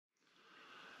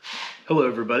Hello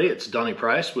everybody, it's Donnie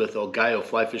Price with Gallo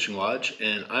Fly Fishing Lodge,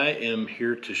 and I am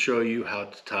here to show you how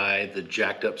to tie the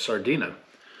jacked up Sardina.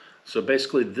 So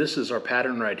basically this is our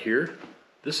pattern right here.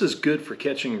 This is good for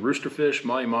catching roosterfish,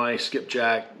 mahi-mahi,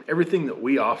 skipjack, everything that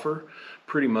we offer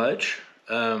pretty much.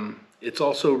 It's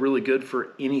also really good for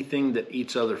anything that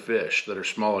eats other fish that are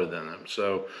smaller than them.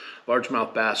 So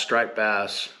largemouth bass, striped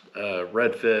bass,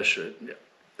 redfish,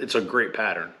 it's a great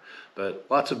pattern. But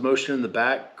lots of motion in the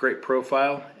back, great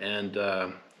profile, and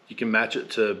you can match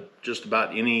it to just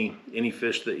about any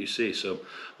fish that you see. So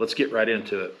let's get right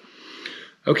into it.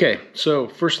 Okay, so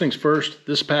first things first,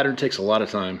 this pattern takes a lot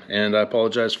of time, and I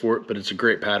apologize for it, but it's a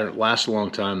great pattern. It lasts a long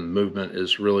time. The movement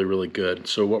is really, really good.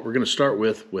 So what we're going to start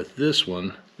with this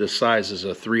one, this size is a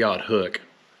 3/0 hook,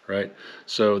 right?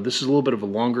 So this is a little bit of a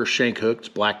longer shank hook. It's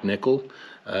black nickel,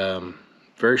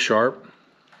 very sharp,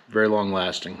 very long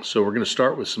lasting. So we're going to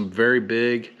start with some very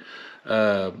big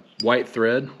white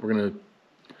thread. We're going to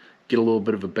get a little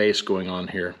bit of a base going on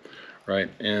here, right?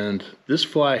 And this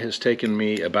fly has taken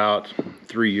me about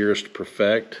 3 years to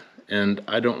perfect, and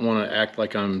I don't want to act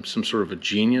like I'm some sort of a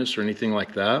genius or anything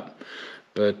like that,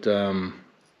 but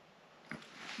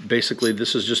basically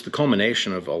this is just the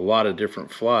culmination of a lot of different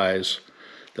flies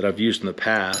that I've used in the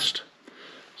past.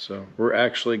 So we're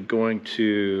actually going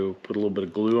to put a little bit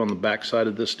of glue on the back side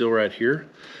of this deal right here,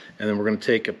 and then we're going to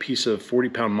take a piece of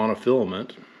 40-pound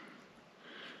monofilament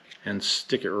and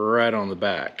stick it right on the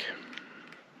back.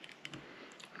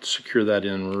 Secure that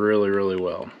in really, really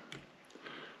well.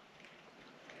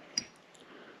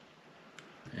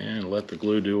 And let the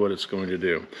glue do what it's going to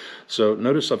do. So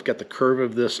notice I've got the curve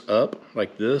of this up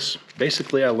like this.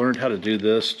 Basically I learned how to do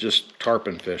this just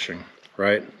tarpon fishing,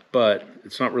 right? But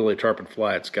it's not really a tarpon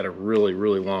fly. It's got a really,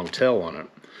 really long tail on it.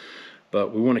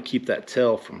 But we want to keep that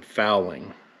tail from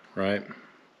fouling, right?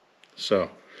 So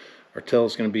our tail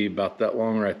is going to be about that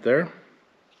long right there.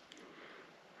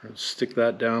 Let's stick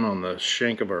that down on the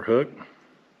shank of our hook.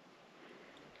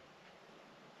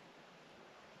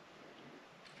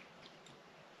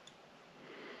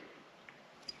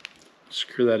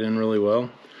 Secure that in really well.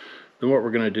 Then what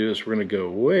we're going to do is we're going to go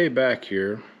way back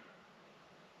here.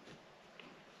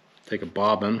 Take a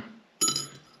bobbin,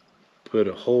 put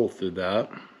a hole through that.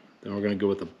 Then we're going to go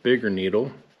with a bigger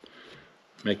needle,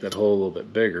 make that hole a little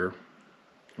bit bigger.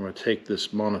 I'm going to take this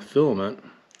monofilament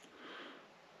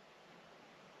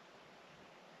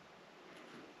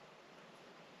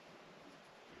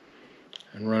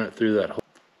and run it through that whole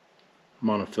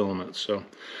monofilament. So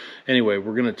anyway,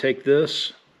 we're going to take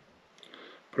this,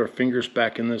 put our fingers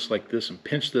back in this like this, and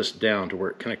pinch this down to where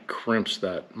it kind of crimps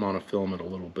that monofilament a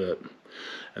little bit.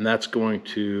 And that's going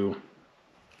to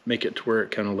make it to where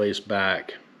it kind of lays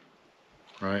back,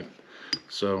 right?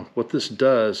 So what this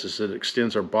does is it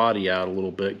extends our body out a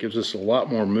little bit, gives us a lot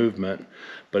more movement,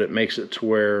 but it makes it to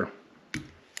where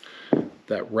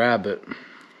that rabbit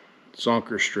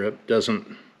zonker strip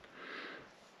doesn't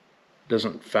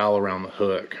foul around the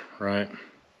hook, right?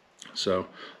 So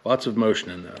lots of motion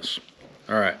in this.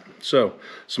 All right, so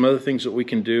some other things that we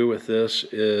can do with this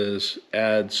is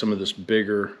add some of this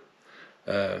bigger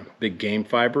big game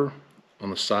fiber on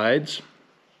the sides.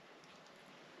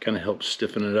 Kind of helps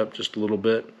stiffen it up just a little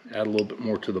bit, add a little bit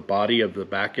more to the body of the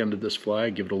back end of this fly,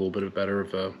 give it a little bit of better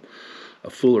of a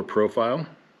fuller profile,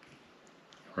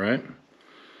 right?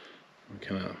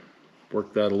 Kind of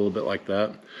work that a little bit like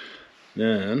that.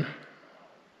 Then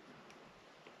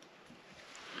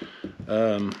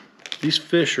these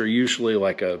fish are usually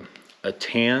like a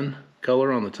tan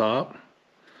color on the top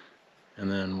and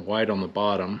then white on the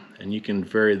bottom, and you can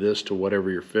vary this to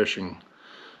whatever you're fishing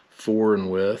for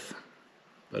and with,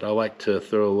 but I like to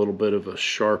throw a little bit of a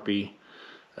Sharpie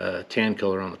tan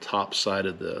color on the top side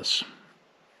of this.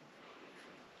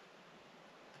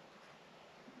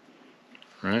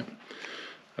 Right?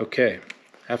 Okay,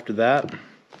 after that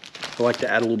I like to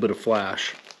add a little bit of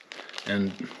flash,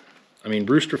 and I mean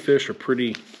roosterfish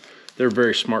are they're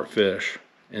very smart fish,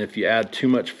 and if you add too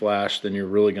much flash then you're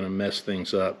really going to mess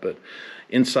things up, but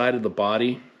inside of the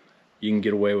body you can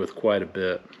get away with quite a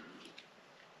bit.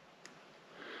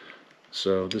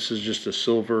 So this is just a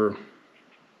silver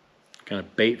kind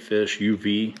of bait fish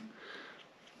UV.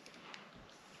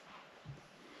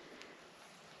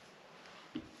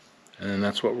 And then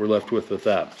that's what we're left with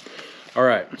that. All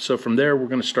right, so from there we're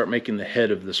going to start making the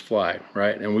head of this fly,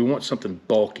 right? And we want something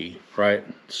bulky, right?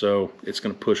 So it's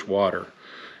going to push water.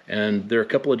 And there are a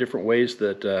couple of different ways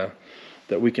that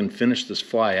we can finish this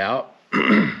fly out.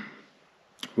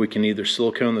 We can either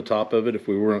silicone the top of it if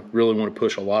we really want to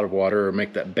push a lot of water, or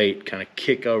make that bait kind of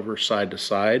kick over side to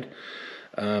side.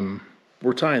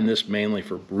 We're tying this mainly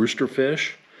for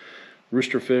roosterfish.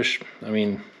 Roosterfish, I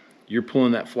mean, you're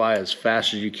pulling that fly as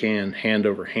fast as you can, hand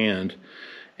over hand,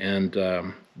 and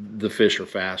the fish are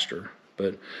faster.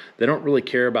 But they don't really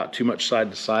care about too much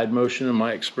side-to-side motion in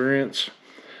my experience.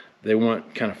 They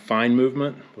want kind of fine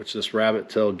movement, which this rabbit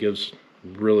tail gives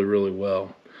really, really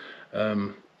well.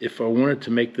 If I wanted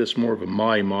to make this more of a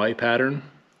mahi-mahi pattern,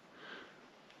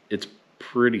 it's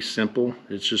pretty simple.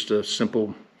 It's just a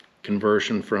simple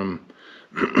conversion from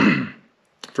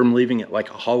from leaving it like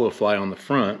a hollow fly on the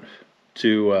front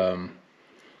to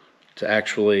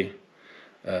actually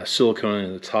siliconing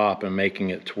at the top and making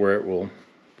it to where it will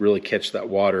really catch that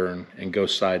water and go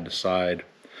side to side.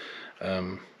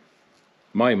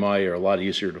 Mahi-mahi are a lot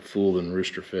easier to fool than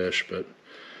roosterfish, but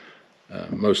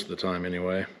most of the time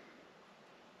anyway.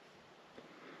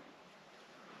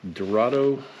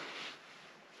 Dorado, a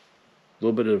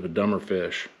little bit of a dumber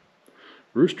fish.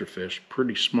 Roosterfish,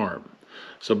 pretty smart.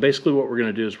 So basically what we're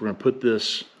going to do is we're going to put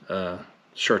this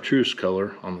chartreuse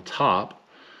color on the top,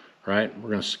 right? We're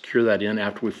going to secure that in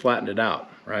after we flatten it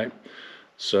out, right?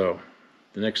 So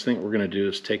the next thing we're going to do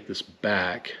is take this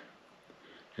back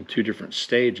in 2 different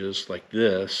stages like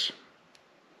this,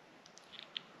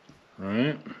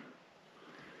 right?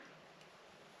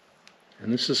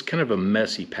 And this is kind of a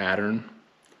messy pattern.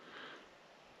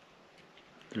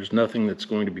 There's nothing that's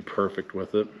going to be perfect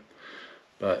with it,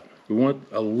 but we want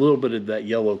a little bit of that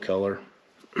yellow color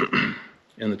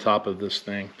in the top of this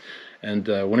thing. And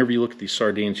whenever you look at these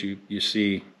sardines, you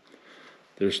see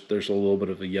there's a little bit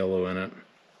of a yellow in it.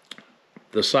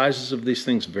 The sizes of these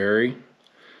things vary,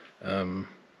 and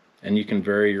you can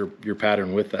vary your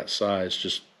pattern with that size,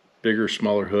 just bigger,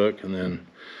 smaller hook, and then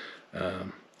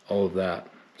all of that.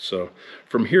 So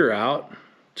from here out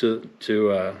to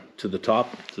the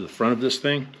top, to the front of this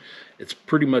thing, it's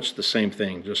pretty much the same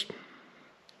thing, just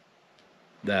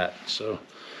that. So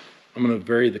I'm going to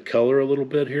vary the color a little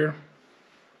bit here.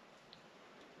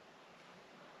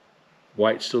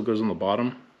 White still goes on the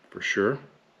bottom for sure.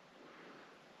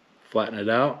 Flatten it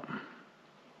out,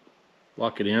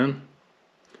 lock it in.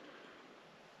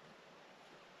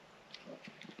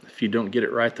 If you don't get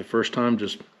it right the first time,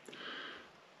 just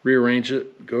rearrange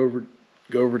it, go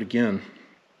over it again.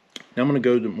 Now I'm going to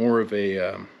go to more of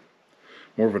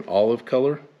an olive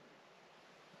color.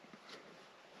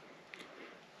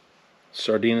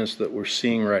 Sardines that we're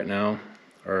seeing right now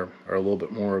are a little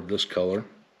bit more of this color.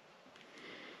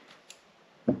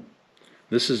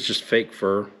 This is just fake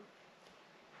fur.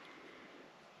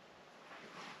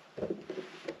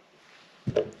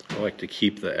 I like to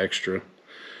keep the extra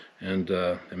and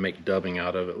make dubbing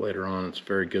out of it later on. It's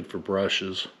very good for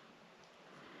brushes.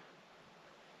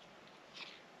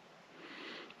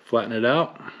 Flatten it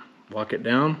out, lock it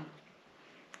down,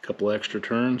 a couple extra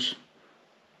turns,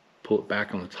 pull it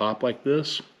back on the top like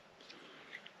this,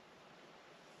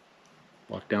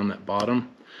 lock down that bottom,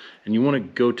 and you want to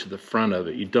go to the front of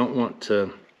it. You don't want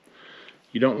to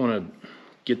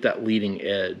get that leading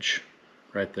edge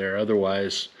right there.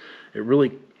 Otherwise, it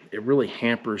really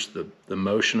hampers the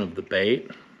motion of the bait,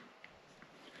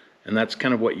 and that's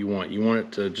kind of what you want. You want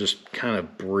it to just kind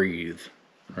of breathe,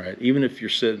 right? Even if you're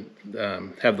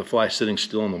have the fly sitting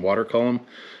still in the water column,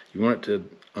 you want it to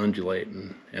undulate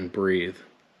and breathe.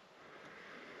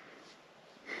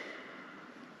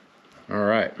 All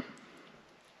right.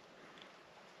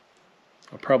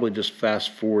 I'll probably just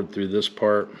fast forward through this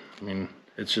part. I mean,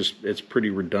 it's pretty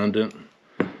redundant.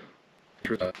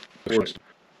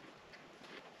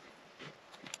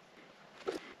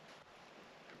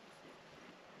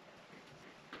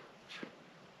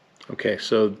 Okay,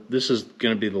 so this is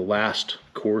going to be the last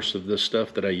course of this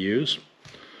stuff that I use.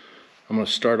 I'm going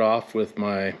to start off with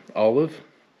my olive.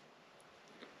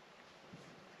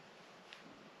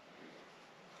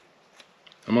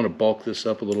 I'm going to bulk this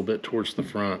up a little bit towards the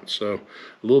front, so a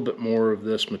little bit more of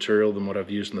this material than what I've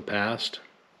used in the past.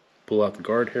 Pull out the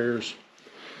guard hairs,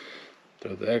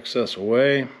 throw the excess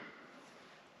away,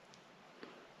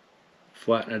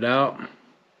 flatten it out,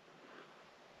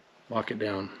 lock it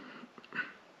down.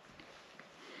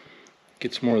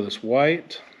 Get some more of this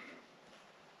white.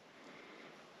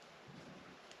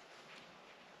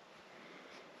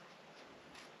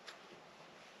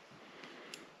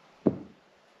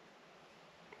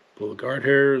 Pull the guard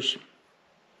hairs.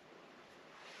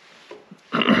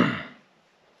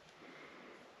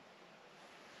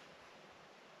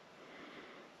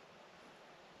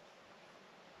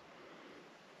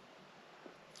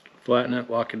 Flatten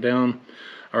it, lock it down.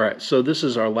 All right, so this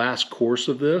is our last course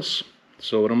of this.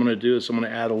 So what I'm going to do is I'm going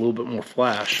to add a little bit more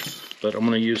flash, but I'm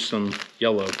going to use some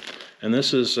yellow. And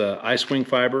this is ice wing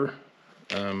fiber.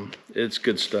 It's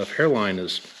good stuff. Hairline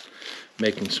is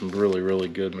making some really, really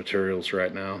good materials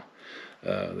right now.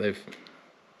 They've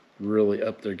really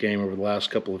upped their game over the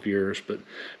last couple of years. But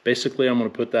basically I'm going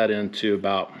to put that into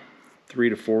about 3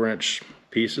 to 4 inch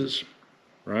pieces,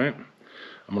 right?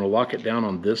 I'm going to lock it down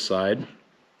on this side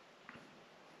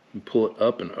and pull it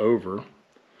up and over,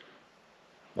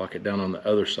 lock it down on the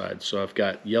other side. So I've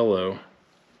got yellow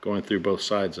going through both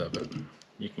sides of it.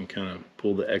 You can kind of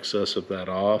pull the excess of that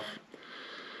off.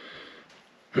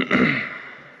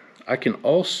 I can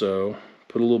also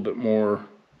put a little bit more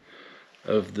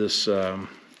of this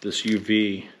this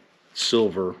UV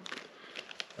silver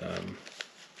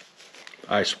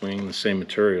ice wing, the same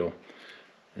material.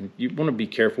 And you want to be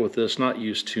careful with this, not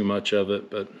use too much of it,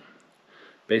 but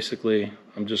basically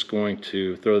I'm just going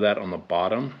to throw that on the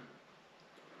bottom,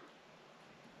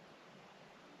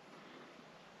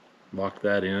 lock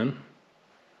that in,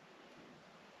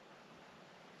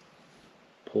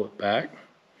 pull it back,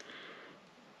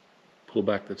 pull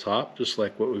back the top just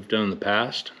like what we've done in the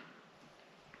past.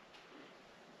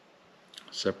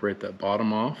 Separate that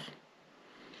bottom off,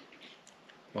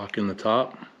 lock in the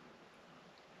top,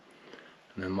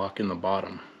 and then lock in the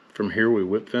bottom. From here we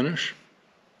whip finish.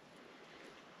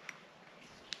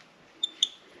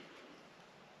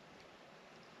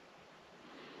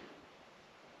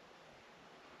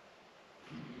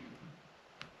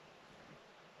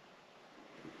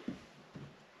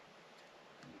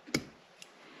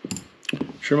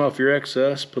 Trim off your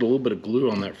excess, put a little bit of glue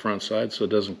on that front side so it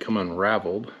doesn't come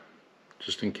unraveled,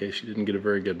 just in case you didn't get a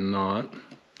very good knot.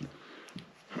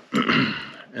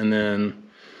 And then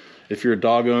if you're a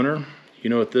dog owner, you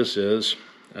know what this is.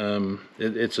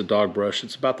 It's a dog brush.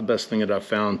 It's about the best thing that I've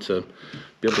found to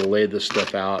be able to lay this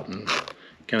stuff out and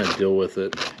kind of deal with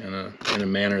it in a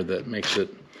manner that makes it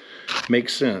make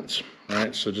sense,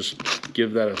 right? So just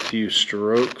give that a few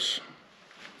strokes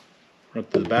right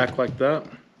to the back like that.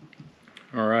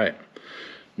 All right,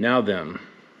 now then,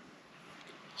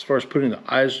 as far as putting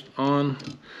the eyes on,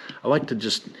 I like to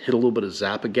just hit a little bit of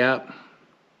zap-a-gap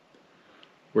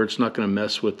where it's not going to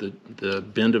mess with the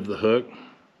bend of the hook.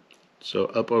 So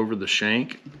up over the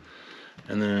shank,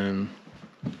 and then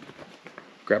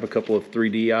grab a couple of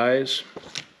 3D eyes.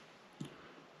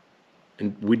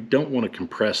 And we don't want to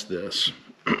compress this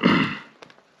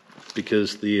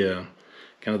because the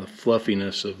kind of the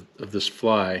fluffiness of this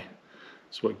fly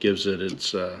is what gives it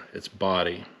its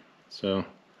body. So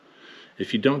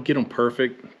if you don't get them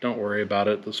perfect, don't worry about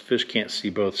it. Those fish can't see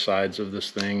both sides of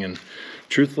this thing, and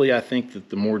truthfully I think that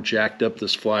the more jacked up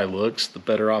this fly looks, the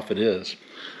better off it is.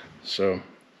 So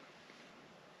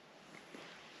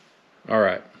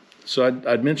alright, so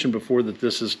I'd mentioned before that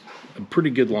this is a pretty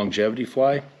good longevity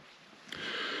fly.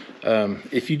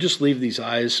 If you just leave these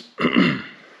eyes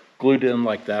glued in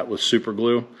like that with super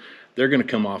glue, they're going to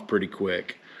come off pretty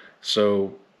quick.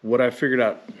 So what I figured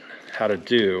out how to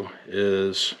do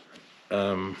is,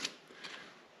 even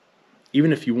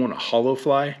if you want a hollow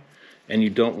fly and you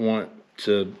don't want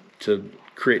to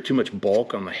create too much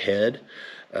bulk on the head,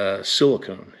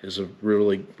 silicone is a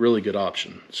really good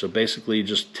option. So basically you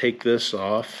just take this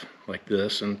off like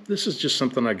this, and this is just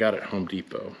something I got at Home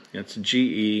Depot. It's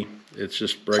GE, it's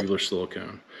just regular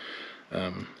silicone.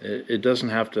 It doesn't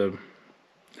have to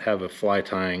have a fly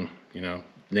tying,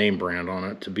 name brand on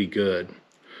it to be good.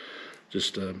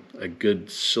 Just a good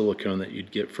silicone that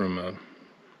you'd get from a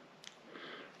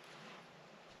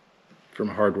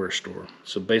hardware store.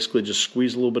 So basically just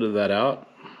squeeze a little bit of that out,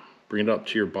 bring it up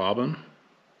to your bobbin,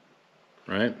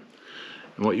 right?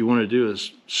 And what you want to do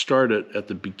is start it at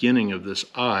the beginning of this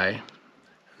eye and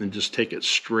then just take it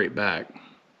straight back.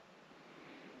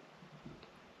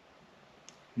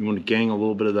 You want to gang a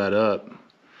little bit of that up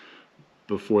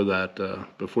before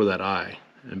that eye.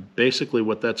 And basically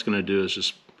what that's going to do is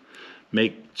just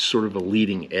make sort of a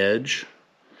leading edge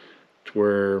to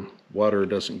where water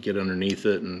doesn't get underneath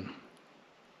it and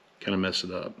kind of mess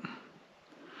it up.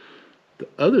 The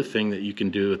other thing that you can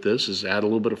do with this is add a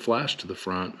little bit of flash to the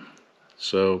front.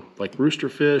 So like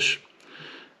roosterfish,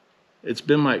 it's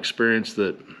been my experience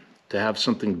that to have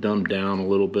something dumbed down a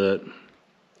little bit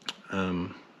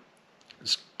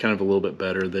is kind of a little bit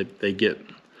better. They get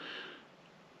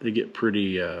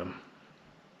pretty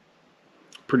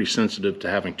sensitive to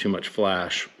having too much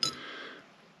flash.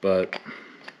 But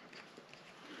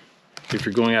if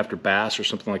you're going after bass or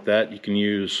something like that, you can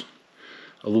use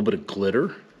a little bit of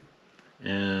glitter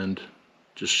and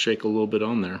just shake a little bit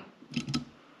on there.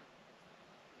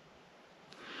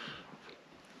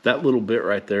 That little bit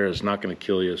right there is not going to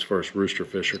kill you as far as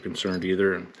roosterfish are concerned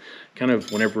either. And kind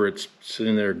of whenever it's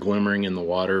sitting there glimmering in the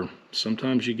water,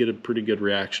 sometimes you get a pretty good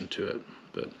reaction to it.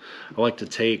 But I like to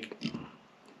take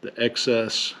the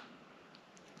excess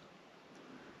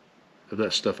of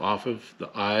that stuff off of the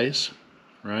eyes,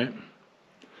 right?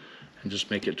 and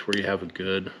just make it to where you have a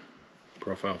good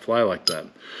profile fly like that.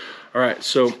 All right,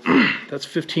 so that's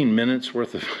 15 minutes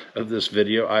worth of this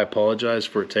video. I apologize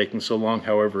for it taking so long.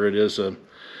 However, it's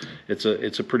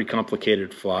a pretty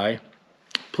complicated fly.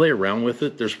 Play around with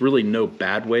it. There's really no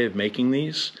bad way of making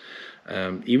these.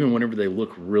 Even whenever they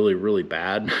look really, really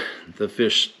bad, the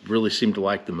fish really seem to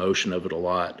like the motion of it a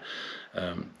lot.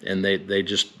 And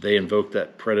they invoke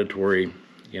that predatory,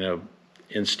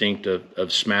 instinct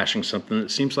of smashing something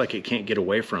that seems like it can't get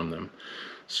away from them.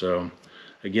 So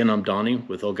again, I'm Donnie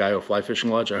with El Gallo Fly Fishing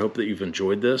Lodge. I hope that you've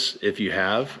enjoyed this. If you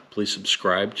have, please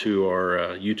subscribe to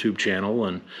our YouTube channel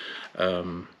and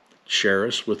share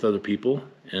us with other people.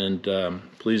 And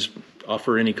please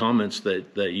offer any comments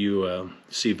that you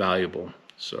see valuable.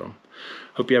 So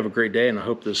hope you have a great day, and I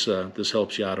hope this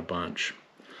helps you out a bunch.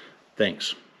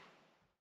 Thanks.